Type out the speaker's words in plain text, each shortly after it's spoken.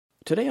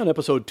Today on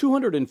episode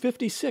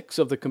 256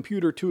 of the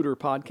Computer Tutor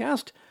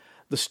podcast,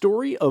 the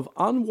story of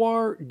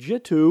Anwar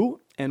Jitu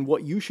and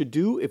what you should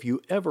do if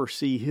you ever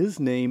see his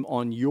name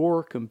on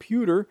your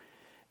computer.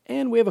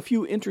 And we have a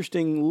few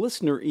interesting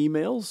listener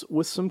emails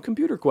with some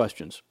computer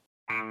questions.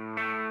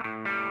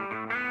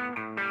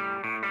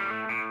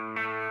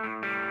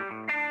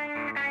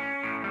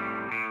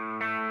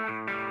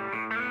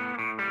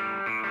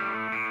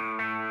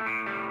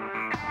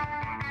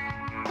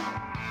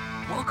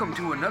 Welcome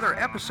to another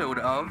episode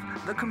of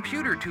The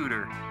Computer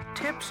Tutor.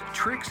 Tips,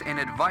 tricks, and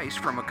advice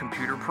from a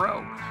computer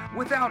pro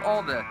without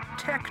all the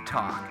tech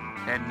talk.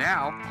 And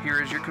now,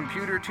 here is your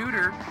computer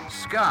tutor,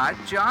 Scott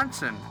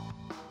Johnson.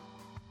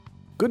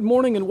 Good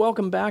morning and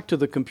welcome back to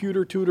the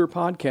Computer Tutor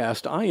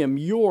podcast. I am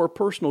your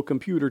personal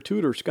computer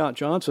tutor, Scott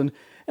Johnson,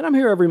 and I'm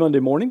here every Monday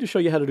morning to show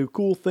you how to do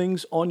cool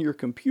things on your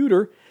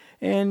computer.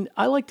 And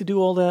I like to do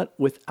all that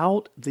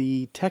without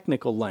the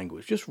technical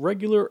language, just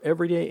regular,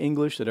 everyday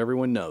English that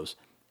everyone knows.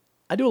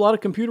 I do a lot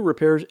of computer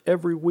repairs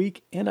every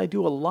week, and I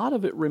do a lot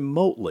of it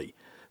remotely.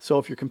 So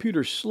if your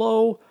computer's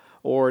slow,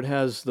 or it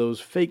has those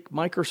fake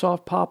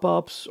Microsoft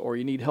pop-ups, or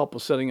you need help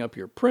with setting up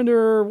your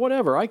printer,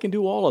 whatever, I can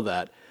do all of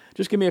that.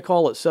 Just give me a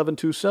call at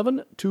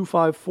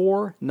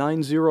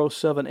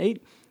 727-254-9078,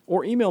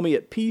 or email me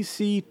at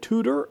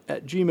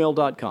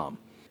pctutor@gmail.com.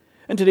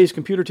 And today's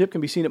computer tip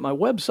can be seen at my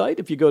website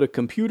if you go to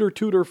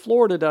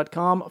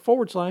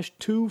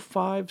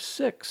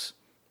computertutorflorida.com/256.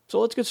 So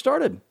let's get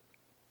started.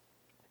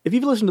 If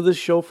you've listened to this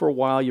show for a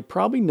while, you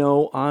probably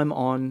know I'm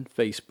on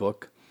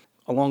Facebook,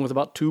 along with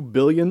about 2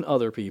 billion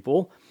other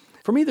people.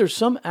 For me, there's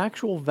some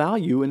actual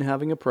value in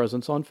having a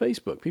presence on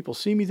Facebook. People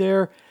see me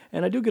there,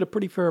 and I do get a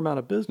pretty fair amount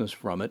of business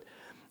from it.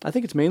 I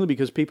think it's mainly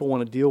because people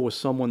want to deal with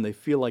someone they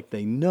feel like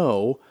they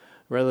know,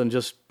 rather than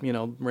just,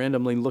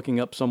 randomly looking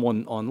up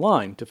someone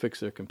online to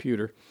fix their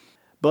computer.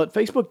 But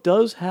Facebook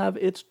does have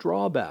its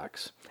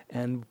drawbacks,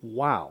 and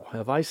wow,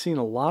 have I seen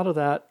a lot of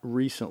that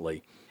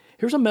recently.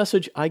 Here's a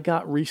message I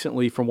got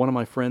recently from one of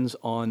my friends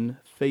on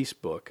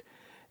Facebook.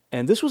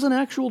 And this was an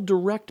actual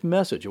direct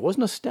message. It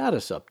wasn't a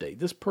status update.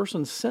 This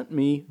person sent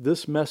me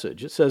this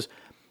message. It says,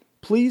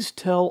 "Please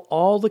tell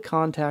all the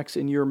contacts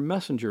in your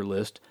messenger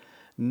list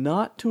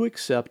not to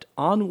accept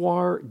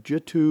Anwar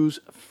Jitu's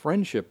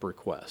friendship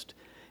request.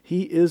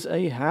 He is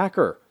a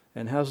hacker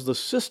and has the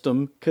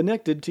system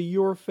connected to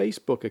your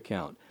Facebook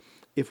account.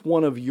 If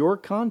one of your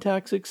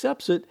contacts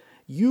accepts it,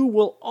 you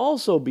will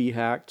also be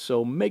hacked,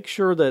 so make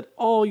sure that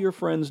all your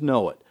friends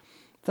know it.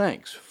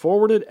 Thanks.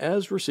 Forwarded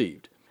as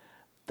received."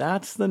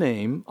 That's the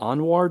name,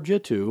 Anwar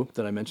Jitu,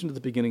 that I mentioned at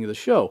the beginning of the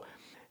show.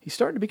 He's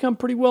starting to become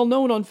pretty well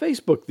known on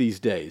Facebook these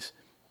days.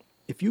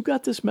 If you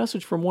got this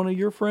message from one of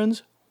your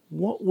friends,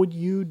 what would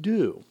you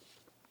do?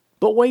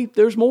 But wait,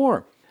 there's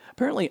more.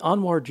 Apparently,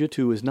 Anwar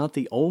Jitu is not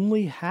the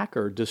only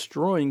hacker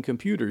destroying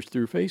computers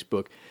through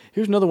Facebook.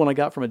 Here's another one I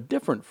got from a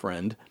different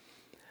friend.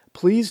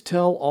 "Please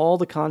tell all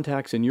the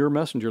contacts in your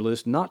messenger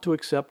list not to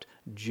accept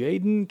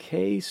Jaden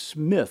K.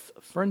 Smith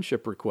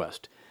friendship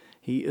request.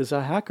 He is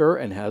a hacker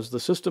and has the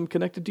system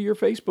connected to your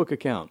Facebook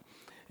account.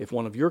 If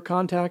one of your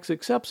contacts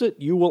accepts it,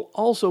 you will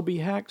also be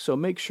hacked, so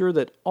make sure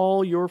that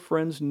all your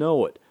friends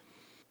know it."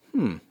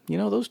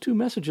 Those two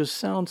messages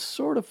sound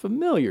sort of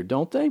familiar,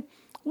 don't they? I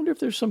wonder if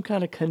there's some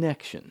kind of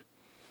connection.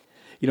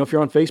 If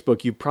you're on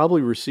Facebook, you've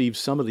probably received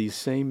some of these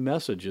same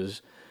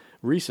messages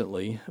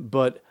recently,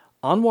 but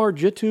Anwar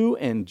Jitu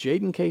and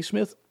Jaden K.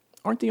 Smith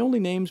aren't the only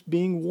names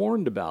being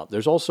warned about.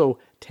 There's also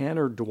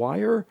Tanner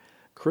Dwyer,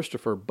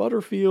 Christopher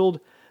Butterfield,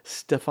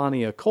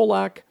 Stefania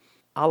Kolak,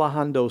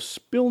 Alejandro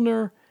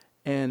Spilner,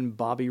 and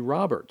Bobby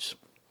Roberts.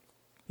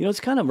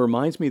 It kind of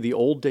reminds me of the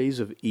old days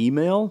of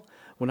email,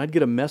 when I'd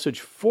get a message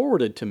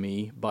forwarded to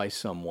me by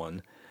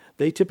someone.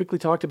 They typically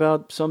talked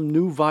about some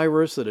new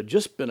virus that had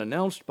just been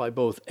announced by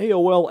both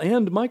AOL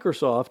and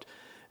Microsoft,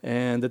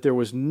 and that there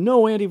was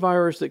no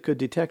antivirus that could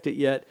detect it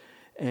yet,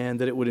 and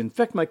that it would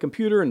infect my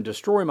computer and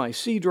destroy my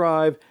C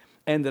drive,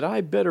 and that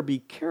I better be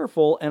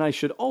careful, and I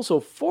should also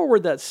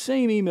forward that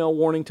same email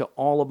warning to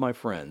all of my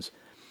friends.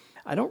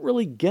 I don't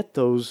really get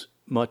those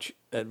much,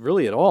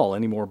 really at all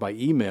anymore by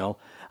email.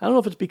 I don't know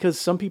if it's because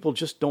some people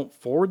just don't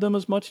forward them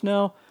as much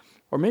now,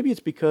 or maybe it's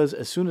because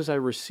as soon as I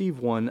receive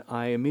one,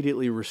 I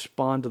immediately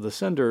respond to the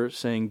sender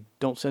saying,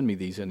 "Don't send me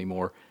these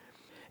anymore."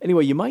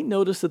 Anyway, you might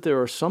notice that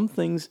there are some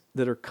things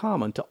that are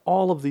common to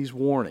all of these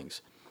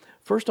warnings.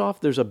 First off,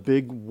 there's a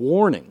big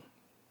warning.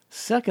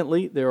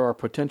 Secondly, there are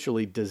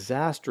potentially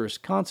disastrous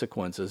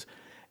consequences.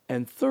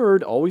 And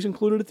third, always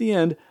included at the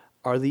end,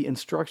 are the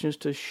instructions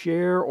to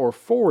share or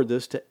forward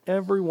this to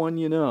everyone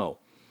you know.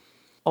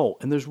 Oh,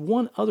 and there's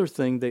one other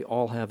thing they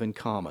all have in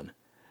common.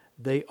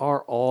 They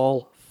are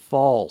all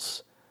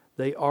false.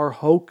 They are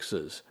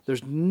hoaxes.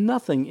 There's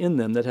nothing in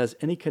them that has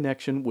any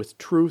connection with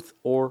truth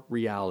or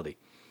reality.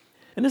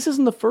 And this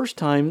isn't the first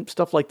time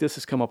stuff like this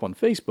has come up on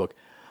Facebook.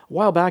 A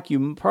while back,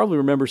 you probably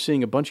remember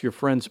seeing a bunch of your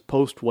friends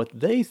post what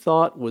they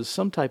thought was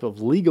some type of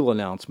legal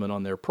announcement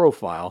on their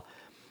profile.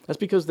 That's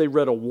because they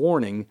read a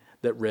warning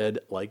that read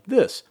like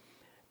this: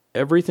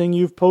 "Everything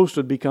you've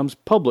posted becomes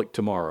public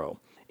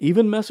tomorrow.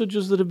 even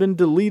messages that have been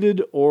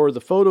deleted or the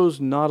photos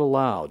not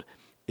allowed.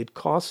 It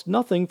costs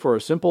nothing for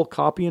a simple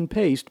copy and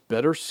paste,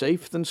 better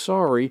safe than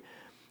sorry.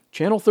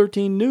 Channel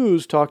 13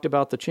 News talked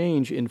about the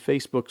change in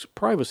Facebook's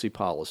privacy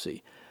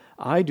policy.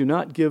 I do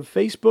not give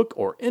Facebook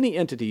or any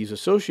entities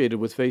associated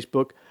with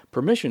Facebook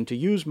permission to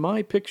use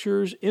my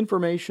pictures,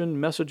 information,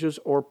 messages,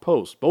 or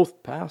posts,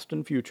 both past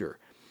and future.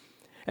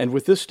 And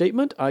with this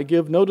statement, I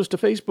give notice to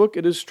Facebook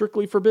it is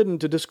strictly forbidden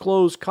to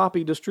disclose,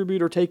 copy,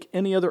 distribute, or take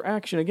any other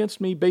action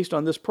against me based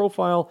on this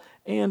profile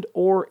and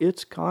or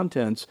its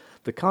contents.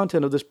 The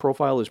content of this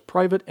profile is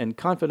private and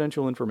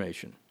confidential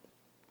information.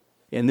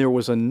 And there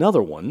was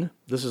another one,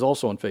 this is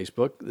also on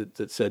Facebook,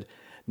 that said,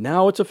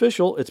 now it's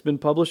official, it's been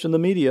published in the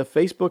media,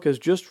 Facebook has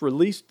just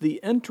released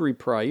the entry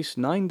price,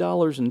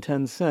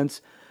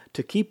 $9.10,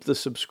 to keep the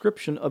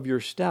subscription of your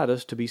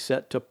status to be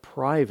set to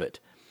private.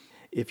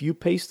 If you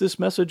paste this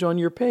message on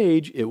your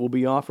page, it will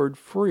be offered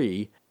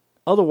free.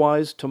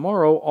 Otherwise,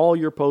 tomorrow all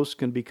your posts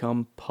can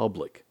become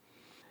public.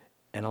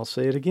 And I'll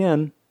say it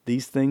again,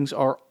 these things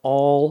are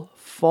all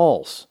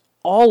false.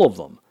 All of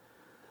them.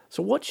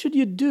 So what should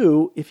you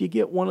do if you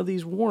get one of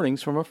these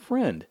warnings from a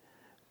friend?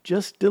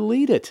 Just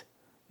delete it.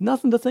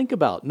 Nothing to think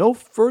about. No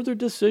further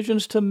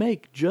decisions to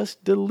make.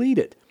 Just delete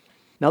it.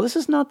 Now, this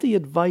is not the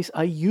advice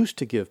I used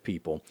to give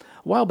people. A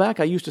while back,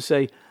 I used to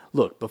say,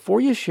 look,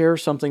 before you share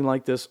something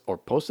like this or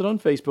post it on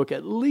Facebook,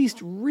 at least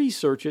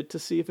research it to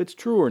see if it's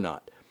true or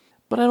not.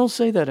 But I don't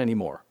say that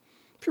anymore.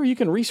 Sure, you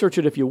can research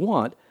it if you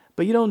want,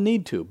 but you don't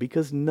need to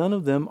because none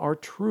of them are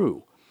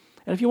true.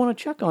 And if you want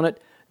to check on it,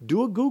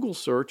 do a Google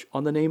search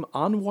on the name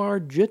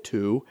Anwar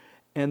Jitu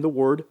and the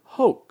word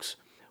hoax.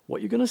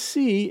 What you're going to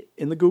see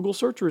in the Google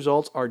search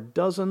results are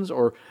dozens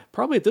or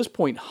probably at this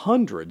point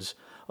hundreds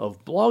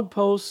of blog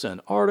posts and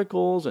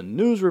articles and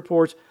news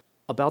reports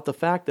about the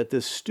fact that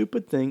this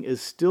stupid thing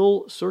is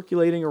still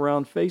circulating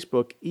around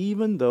Facebook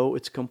even though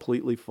it's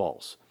completely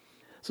false.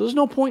 So there's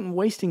no point in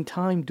wasting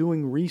time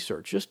doing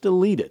research. Just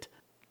delete it.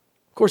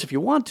 Of course, if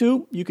you want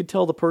to, you could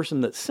tell the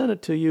person that sent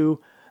it to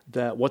you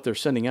that what they're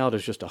sending out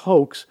is just a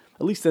hoax.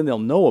 At least then they'll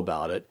know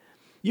about it.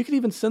 You can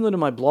even send them to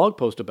my blog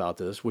post about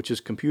this, which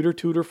is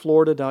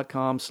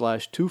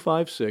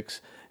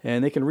computertutorflorida.com/256,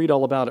 and they can read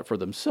all about it for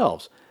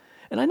themselves.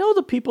 And I know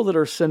the people that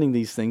are sending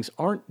these things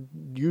aren't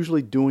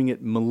usually doing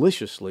it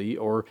maliciously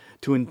or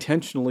to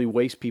intentionally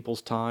waste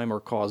people's time or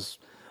cause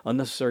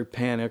unnecessary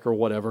panic or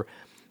whatever.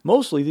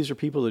 Mostly these are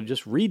people that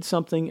just read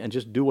something and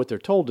just do what they're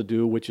told to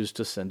do, which is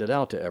to send it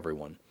out to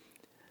everyone.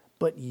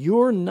 But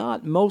you're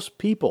not most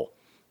people.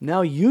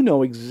 Now you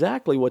know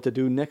exactly what to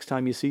do next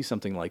time you see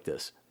something like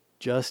this.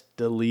 Just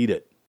delete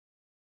it.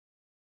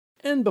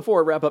 And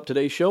before I wrap up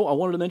today's show, I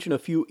wanted to mention a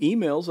few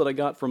emails that I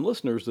got from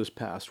listeners this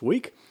past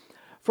week.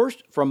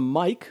 First, from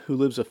Mike, who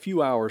lives a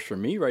few hours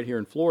from me right here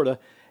in Florida,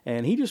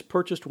 and he just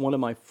purchased one of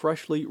my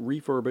freshly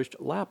refurbished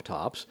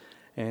laptops.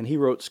 And he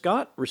wrote,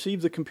 Scott,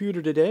 received the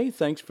computer today.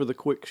 Thanks for the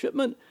quick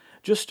shipment.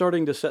 Just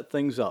starting to set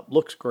things up.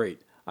 Looks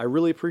great. I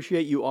really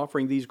appreciate you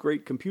offering these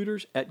great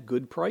computers at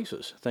good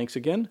prices. Thanks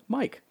again,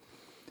 Mike.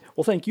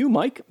 Well, thank you,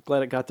 Mike.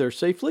 Glad it got there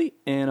safely,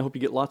 and I hope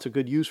you get lots of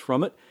good use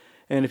from it.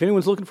 And if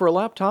anyone's looking for a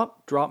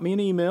laptop, drop me an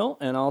email,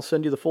 and I'll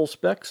send you the full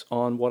specs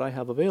on what I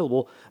have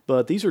available.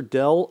 But these are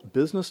Dell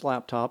business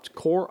laptops,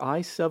 Core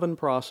i7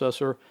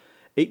 processor,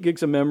 8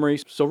 gigs of memory,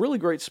 so really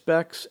great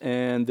specs,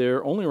 and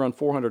they're only around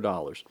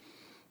 $400.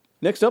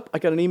 Next up, I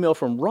got an email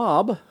from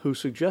Rob, who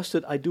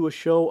suggested I do a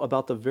show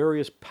about the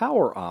various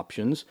power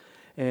options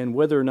and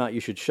whether or not you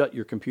should shut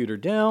your computer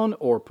down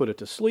or put it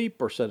to sleep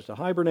or set it to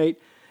hibernate.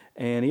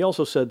 And he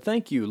also said,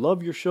 thank you,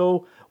 love your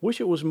show, wish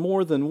it was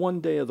more than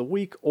one day of the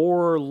week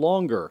or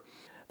longer.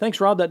 Thanks,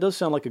 Rob, that does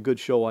sound like a good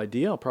show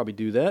idea. I'll probably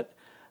do that.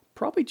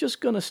 Probably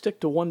just going to stick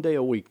to one day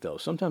a week, though.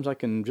 Sometimes I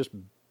can just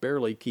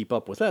barely keep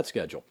up with that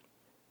schedule.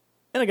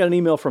 And I got an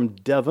email from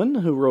Devin,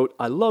 who wrote,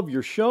 I love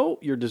your show.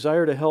 Your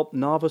desire to help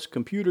novice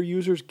computer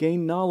users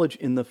gain knowledge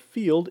in the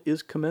field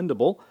is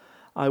commendable.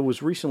 I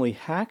was recently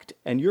hacked,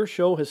 and your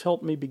show has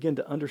helped me begin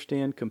to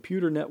understand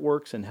computer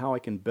networks and how I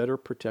can better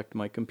protect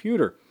my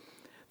computer.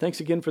 Thanks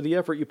again for the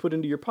effort you put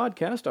into your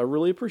podcast. I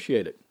really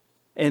appreciate it.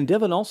 And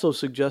Devin also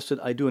suggested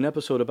I do an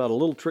episode about a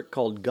little trick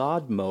called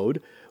God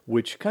Mode,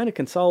 which kind of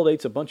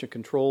consolidates a bunch of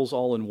controls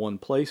all in one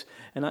place.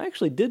 And I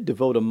actually did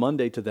devote a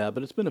Monday to that,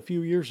 but it's been a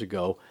few years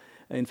ago.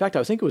 In fact,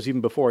 I think it was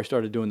even before I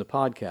started doing the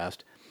podcast.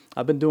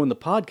 I've been doing the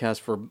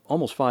podcast for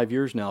almost 5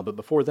 years now, but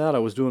before that I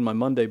was doing my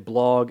Monday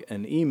blog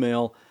and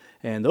email,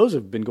 and those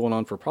have been going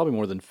on for probably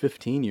more than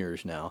 15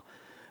 years now.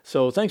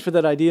 So thanks for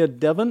that idea,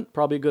 Devin.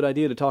 Probably a good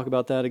idea to talk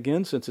about that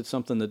again since it's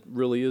something that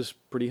really is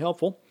pretty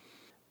helpful.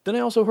 Then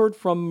I also heard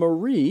from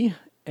Marie,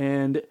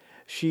 and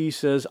she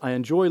says, I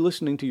enjoy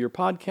listening to your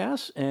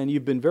podcasts, and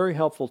you've been very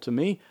helpful to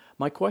me.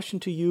 My question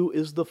to you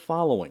is the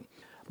following.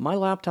 My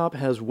laptop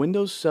has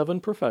Windows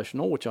 7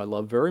 Professional, which I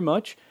love very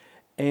much,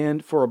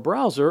 and for a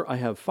browser, I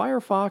have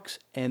Firefox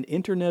and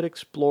Internet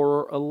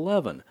Explorer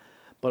 11.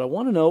 But I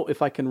want to know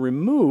if I can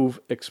remove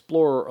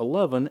Explorer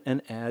 11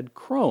 and add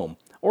Chrome.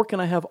 Or can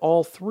I have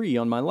all three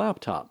on my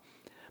laptop?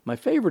 My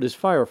favorite is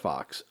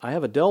Firefox. I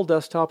have a Dell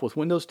desktop with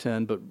Windows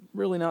 10, but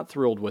really not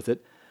thrilled with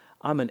it.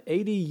 I'm an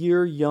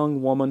 80-year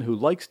young woman who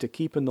likes to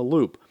keep in the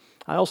loop.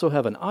 I also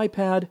have an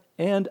iPad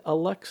and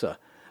Alexa.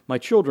 My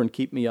children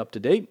keep me up to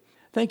date.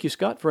 Thank you,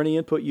 Scott, for any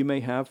input you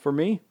may have for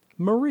me.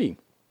 Marie.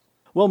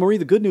 Well, Marie,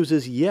 the good news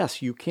is,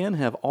 yes, you can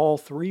have all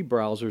three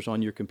browsers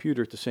on your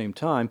computer at the same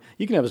time.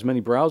 You can have as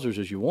many browsers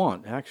as you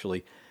want,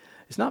 actually.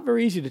 It's not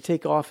very easy to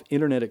take off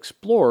Internet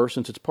Explorer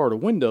since it's part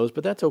of Windows,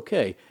 but that's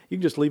okay. You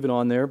can just leave it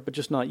on there, but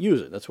just not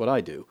use it. That's what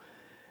I do.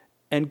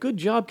 And good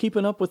job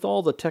keeping up with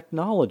all the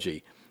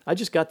technology. I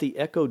just got the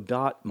Echo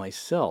Dot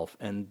myself,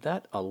 and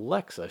that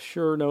Alexa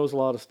sure knows a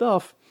lot of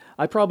stuff.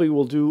 I probably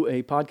will do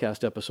a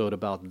podcast episode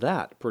about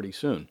that pretty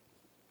soon.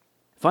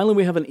 Finally,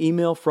 we have an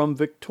email from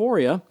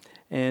Victoria,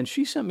 and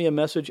she sent me a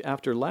message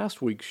after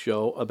last week's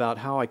show about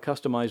how I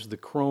customized the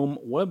Chrome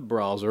web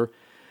browser.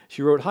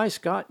 She wrote, "Hi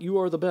Scott, you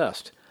are the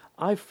best.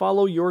 I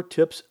follow your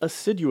tips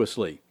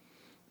assiduously."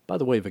 By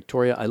the way,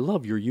 Victoria, I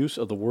love your use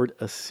of the word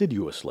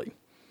assiduously.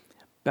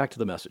 Back to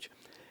the message.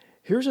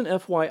 Here's an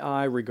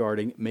FYI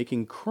regarding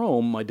making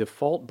Chrome my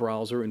default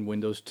browser in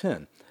Windows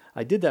 10.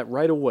 I did that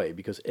right away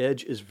because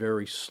Edge is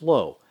very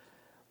slow.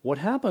 What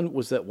happened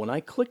was that when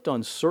I clicked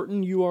on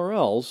certain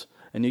URLs,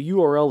 and a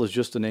URL is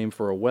just a name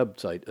for a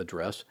website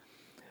address,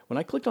 when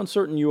I clicked on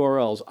certain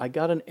URLs, I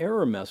got an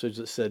error message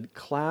that said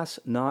class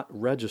not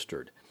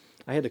registered.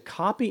 I had to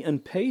copy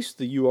and paste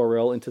the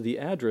URL into the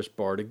address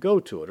bar to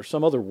go to it, or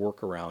some other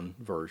workaround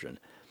version.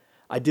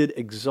 I did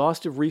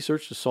exhaustive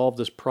research to solve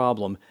this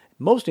problem.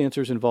 Most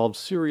answers involved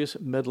serious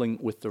meddling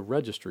with the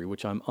registry,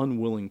 which I'm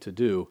unwilling to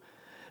do.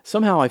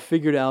 Somehow I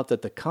figured out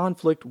that the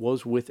conflict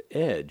was with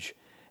Edge,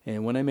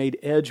 and when I made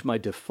Edge my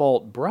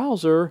default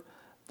browser,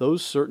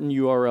 those certain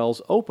URLs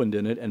opened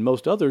in it, and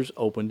most others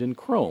opened in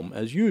Chrome,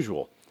 as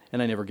usual,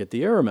 and I never get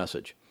the error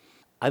message.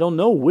 I don't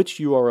know which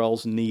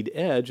URLs need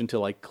Edge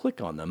until I click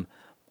on them.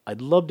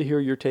 I'd love to hear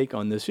your take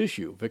on this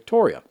issue,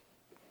 Victoria.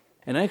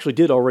 And I actually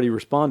did already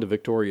respond to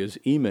Victoria's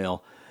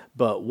email,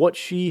 but what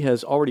she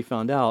has already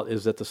found out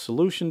is that the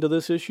solution to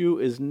this issue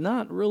is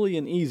not really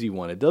an easy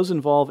one. It does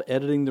involve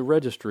editing the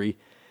registry,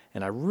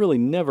 and I really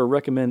never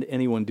recommend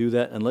anyone do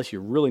that unless you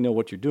really know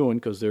what you're doing,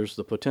 because there's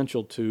the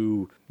potential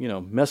to,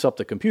 mess up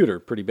the computer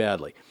pretty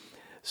badly.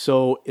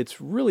 So it's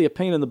really a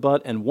pain in the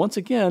butt, and once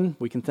again,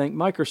 we can thank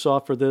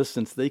Microsoft for this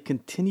since they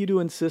continue to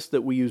insist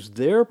that we use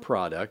their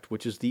product,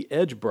 which is the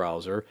Edge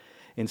browser,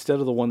 instead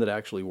of the one that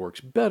actually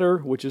works better,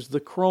 which is the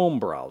Chrome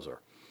browser.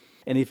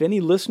 And if any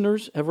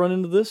listeners have run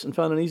into this and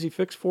found an easy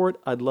fix for it,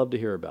 I'd love to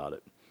hear about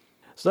it.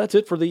 So that's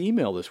it for the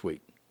email this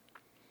week.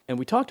 And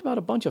we talked about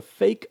a bunch of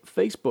fake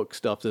Facebook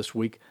stuff this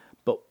week,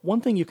 but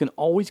one thing you can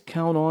always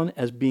count on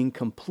as being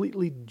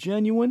completely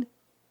genuine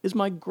is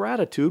my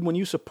gratitude when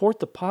you support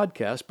the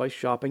podcast by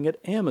shopping at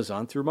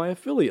Amazon through my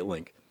affiliate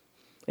link.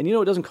 And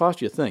it doesn't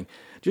cost you a thing.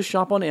 Just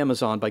shop on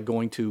Amazon by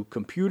going to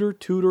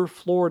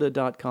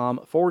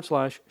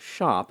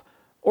computertutorflorida.com/shop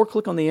or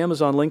click on the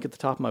Amazon link at the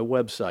top of my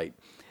website.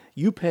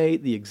 You pay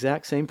the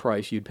exact same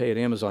price you'd pay at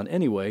Amazon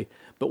anyway,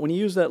 but when you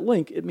use that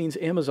link, it means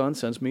Amazon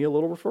sends me a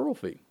little referral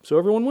fee. So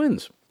everyone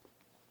wins.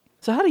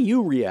 So how do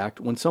you react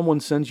when someone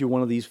sends you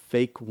one of these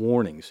fake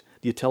warnings?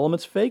 Do you tell them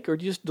it's fake, or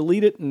do you just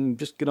delete it and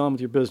just get on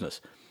with your business?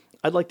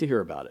 I'd like to hear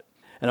about it.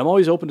 And I'm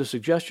always open to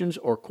suggestions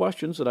or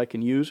questions that I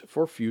can use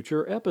for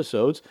future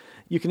episodes.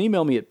 You can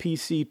email me at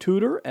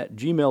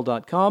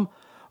pctutor@gmail.com,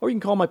 or you can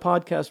call my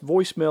podcast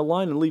voicemail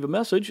line and leave a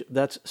message.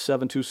 That's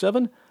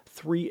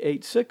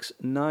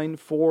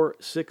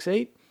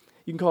 727-386-9468.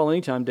 You can call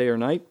anytime, day or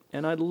night,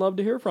 and I'd love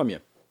to hear from you.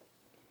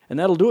 And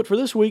that'll do it for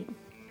this week.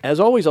 As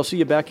always, I'll see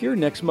you back here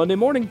next Monday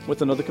morning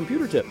with another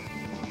computer tip.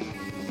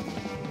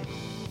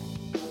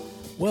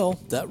 Well,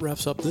 that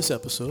wraps up this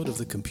episode of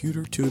the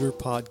Computer Tutor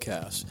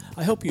Podcast.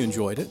 I hope you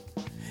enjoyed it.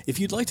 If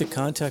you'd like to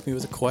contact me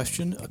with a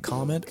question, a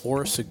comment,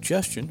 or a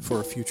suggestion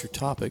for a future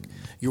topic,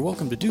 you're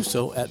welcome to do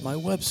so at my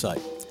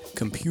website,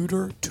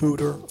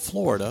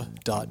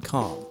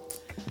 computertutorflorida.com.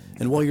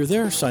 And while you're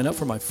there, sign up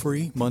for my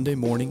free Monday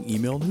morning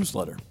email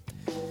newsletter.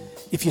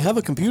 If you have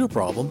a computer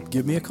problem,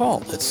 give me a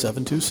call at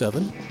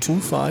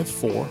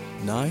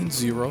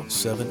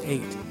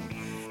 727-254-9078.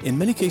 In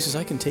many cases,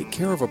 I can take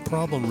care of a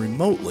problem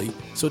remotely,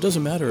 so it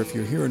doesn't matter if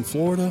you're here in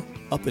Florida,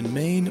 up in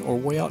Maine, or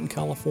way out in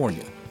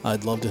California.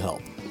 I'd love to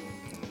help.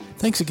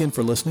 Thanks again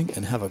for listening,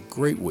 and have a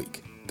great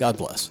week. God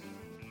bless.